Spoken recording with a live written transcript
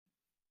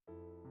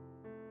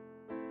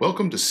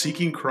Welcome to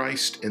Seeking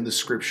Christ in the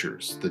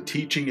Scriptures, the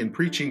teaching and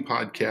preaching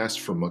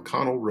podcast from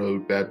McConnell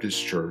Road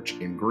Baptist Church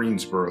in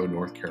Greensboro,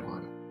 North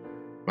Carolina.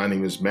 My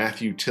name is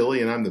Matthew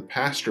Tilley, and I'm the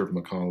pastor of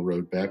McConnell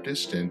Road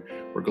Baptist, and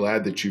we're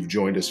glad that you've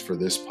joined us for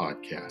this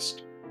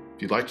podcast.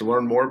 If you'd like to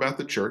learn more about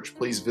the church,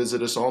 please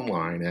visit us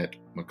online at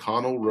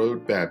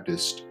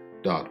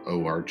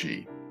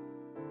mcconnellroadbaptist.org.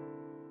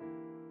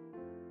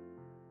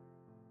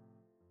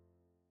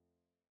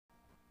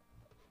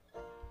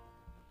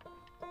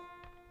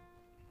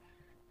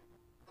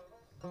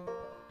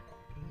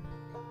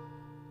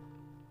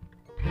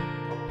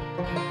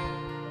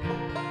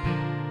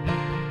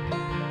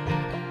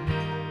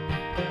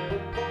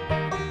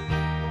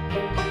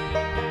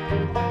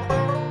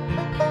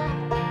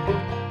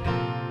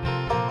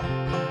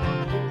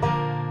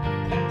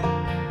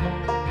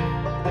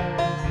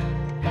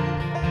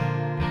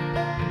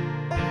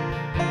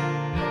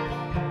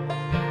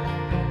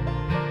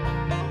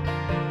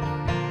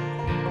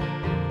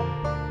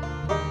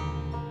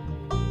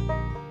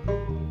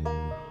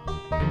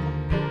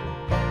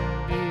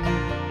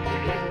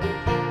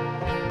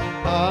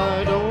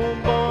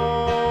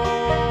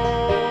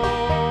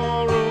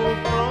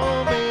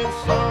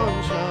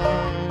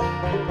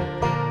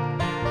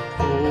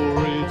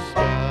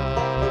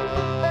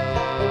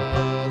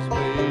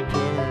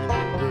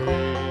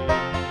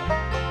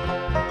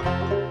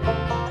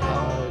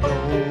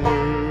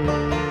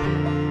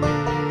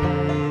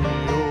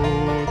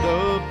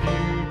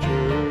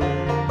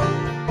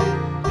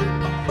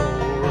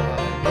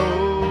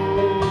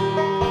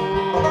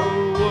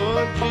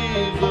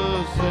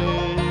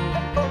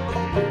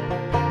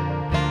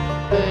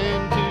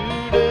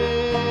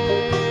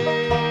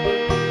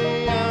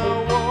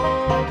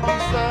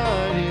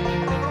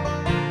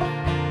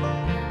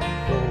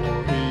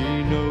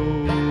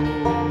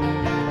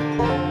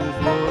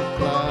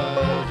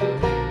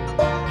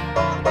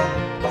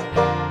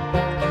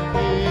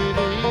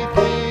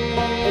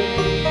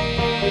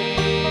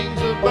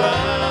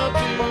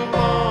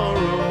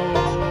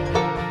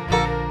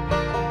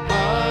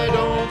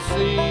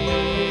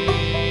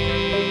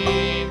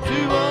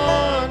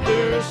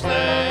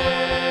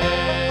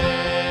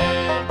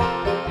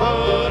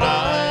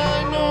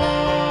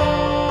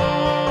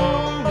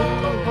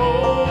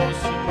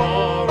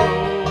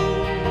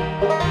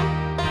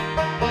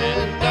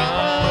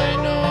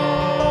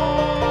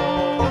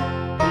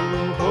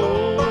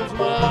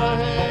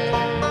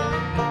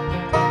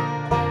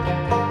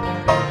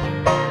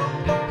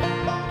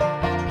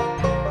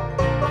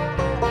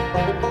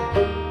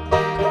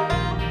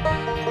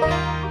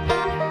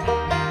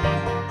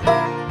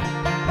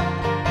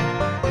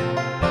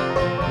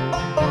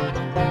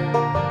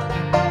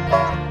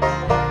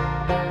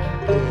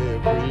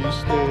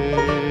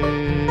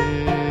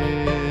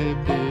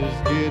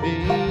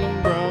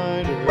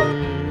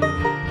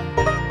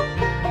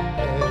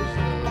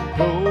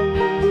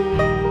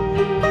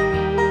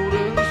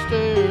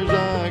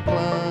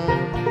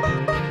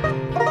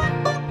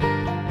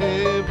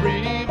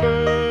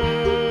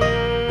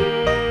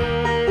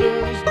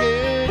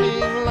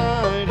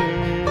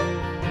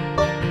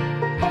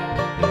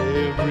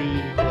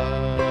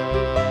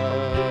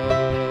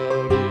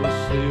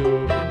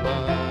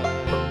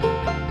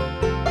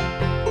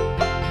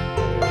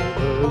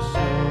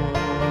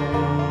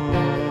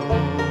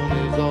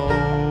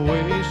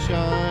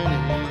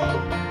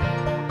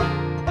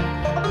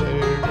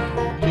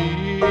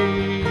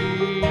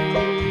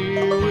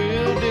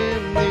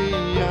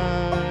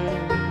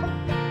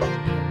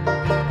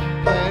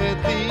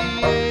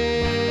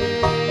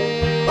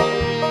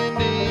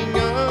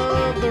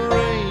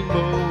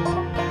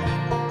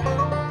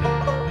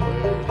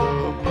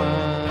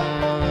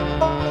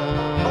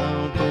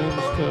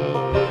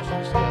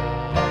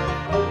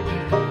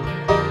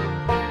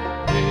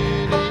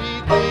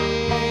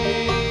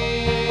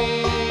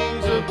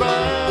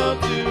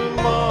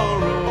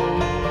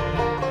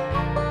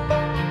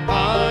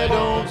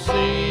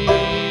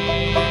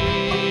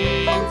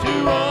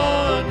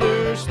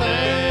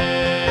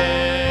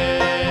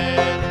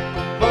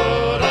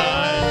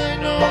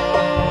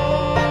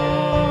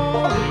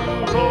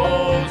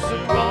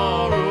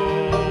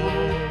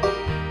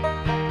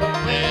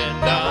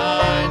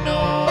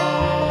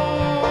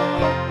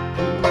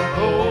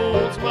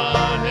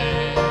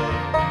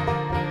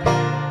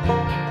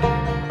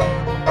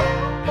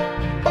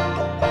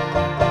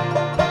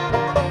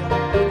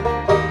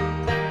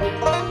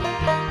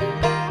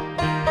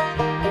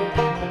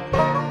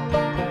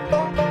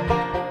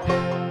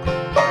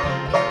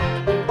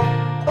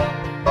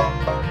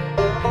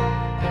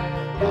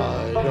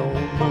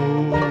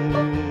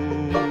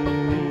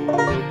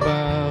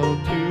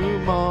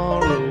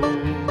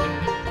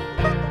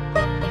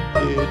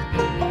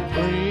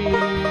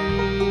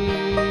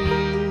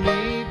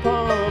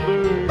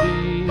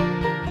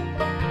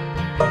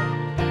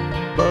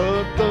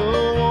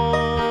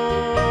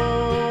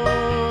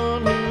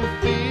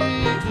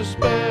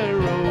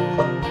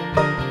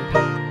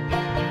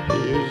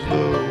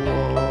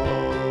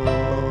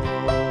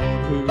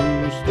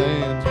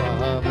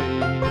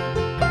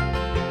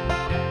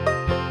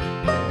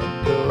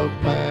 the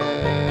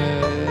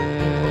path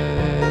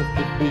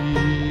to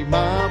be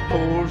my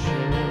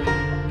portion.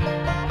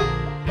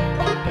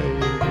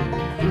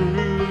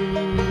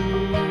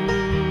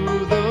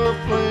 Through the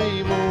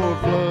flame or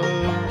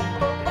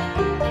flood,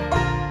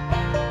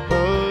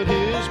 but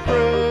His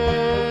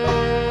presence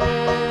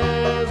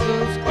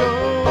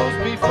goes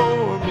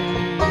before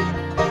me,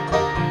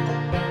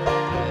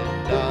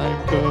 and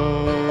I'm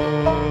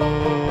covered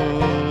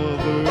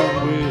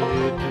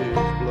with His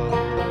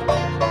blood.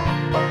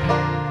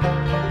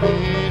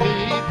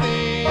 Many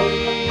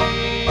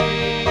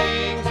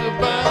things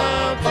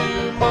about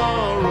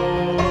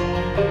tomorrow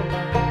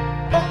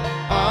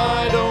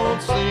I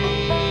don't seem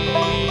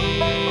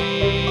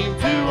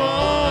to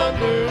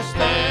understand,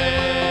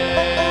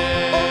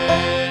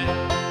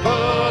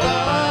 but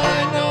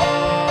I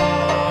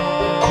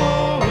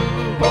know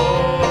who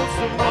holds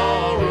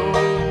tomorrow,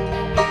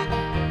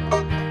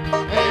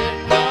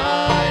 and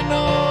I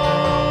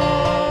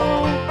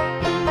know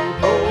who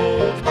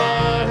holds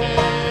my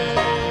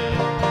hand,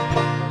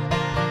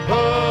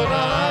 but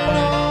I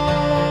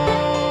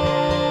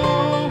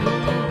know who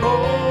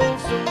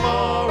holds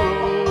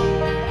tomorrow,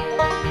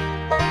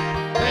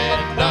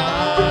 and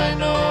I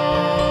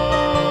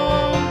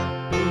know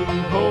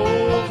who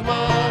holds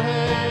my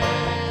hand.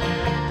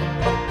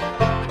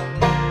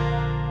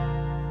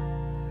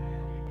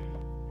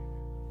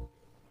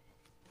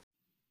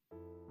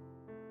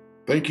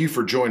 Thank you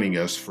for joining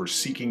us for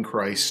Seeking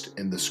Christ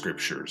in the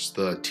Scriptures,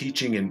 the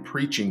teaching and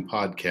preaching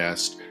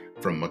podcast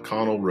from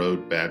McConnell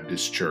Road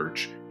Baptist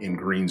Church in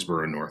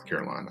Greensboro, North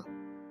Carolina.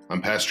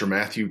 I'm Pastor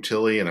Matthew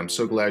Tilley, and I'm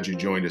so glad you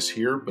joined us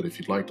here. But if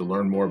you'd like to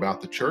learn more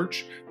about the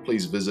church,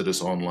 please visit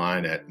us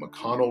online at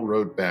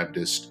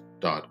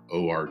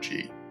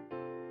mcconnellroadbaptist.org.